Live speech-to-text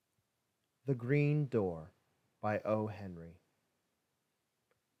The Green Door by O. Henry.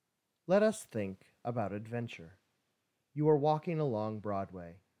 Let us think about adventure. You are walking along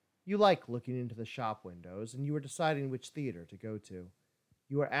Broadway. You like looking into the shop windows, and you are deciding which theater to go to.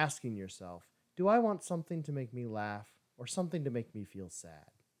 You are asking yourself, do I want something to make me laugh or something to make me feel sad?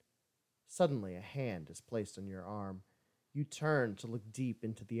 Suddenly, a hand is placed on your arm. You turn to look deep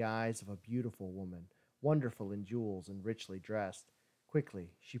into the eyes of a beautiful woman, wonderful in jewels and richly dressed. Quickly,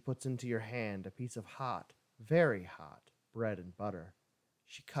 she puts into your hand a piece of hot, very hot, bread and butter.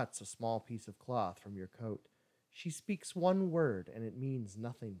 She cuts a small piece of cloth from your coat. She speaks one word, and it means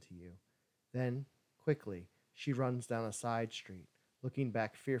nothing to you. Then, quickly, she runs down a side street, looking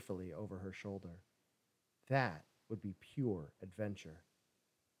back fearfully over her shoulder. That would be pure adventure.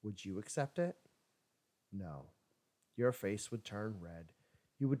 Would you accept it? No. Your face would turn red.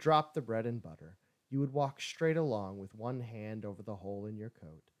 You would drop the bread and butter. You would walk straight along with one hand over the hole in your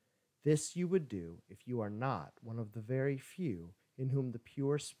coat. This you would do if you are not one of the very few in whom the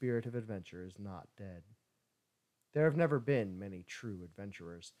pure spirit of adventure is not dead. There have never been many true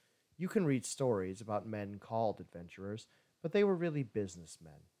adventurers. You can read stories about men called adventurers, but they were really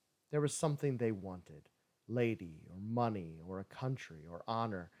businessmen. There was something they wanted, lady or money or a country or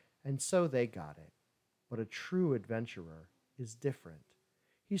honor, and so they got it. But a true adventurer is different.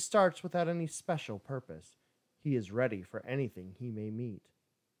 He starts without any special purpose. He is ready for anything he may meet.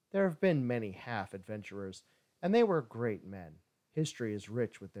 There have been many half-adventurers, and they were great men. History is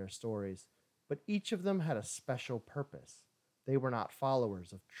rich with their stories, but each of them had a special purpose. They were not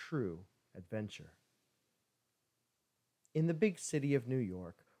followers of true adventure. In the big city of New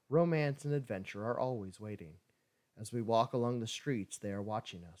York, romance and adventure are always waiting. As we walk along the streets, they are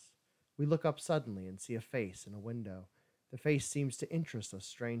watching us. We look up suddenly and see a face in a window. The face seems to interest us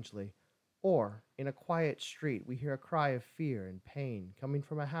strangely. Or, in a quiet street, we hear a cry of fear and pain coming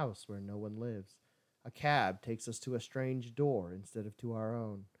from a house where no one lives. A cab takes us to a strange door instead of to our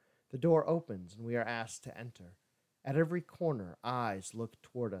own. The door opens and we are asked to enter. At every corner, eyes look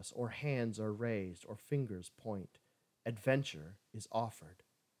toward us, or hands are raised, or fingers point. Adventure is offered,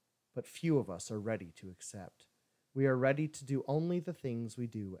 but few of us are ready to accept. We are ready to do only the things we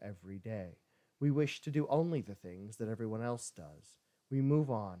do every day. We wish to do only the things that everyone else does. We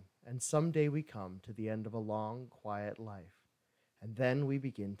move on, and someday we come to the end of a long, quiet life. And then we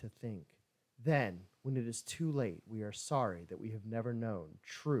begin to think. Then, when it is too late, we are sorry that we have never known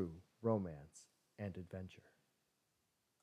true romance and adventure.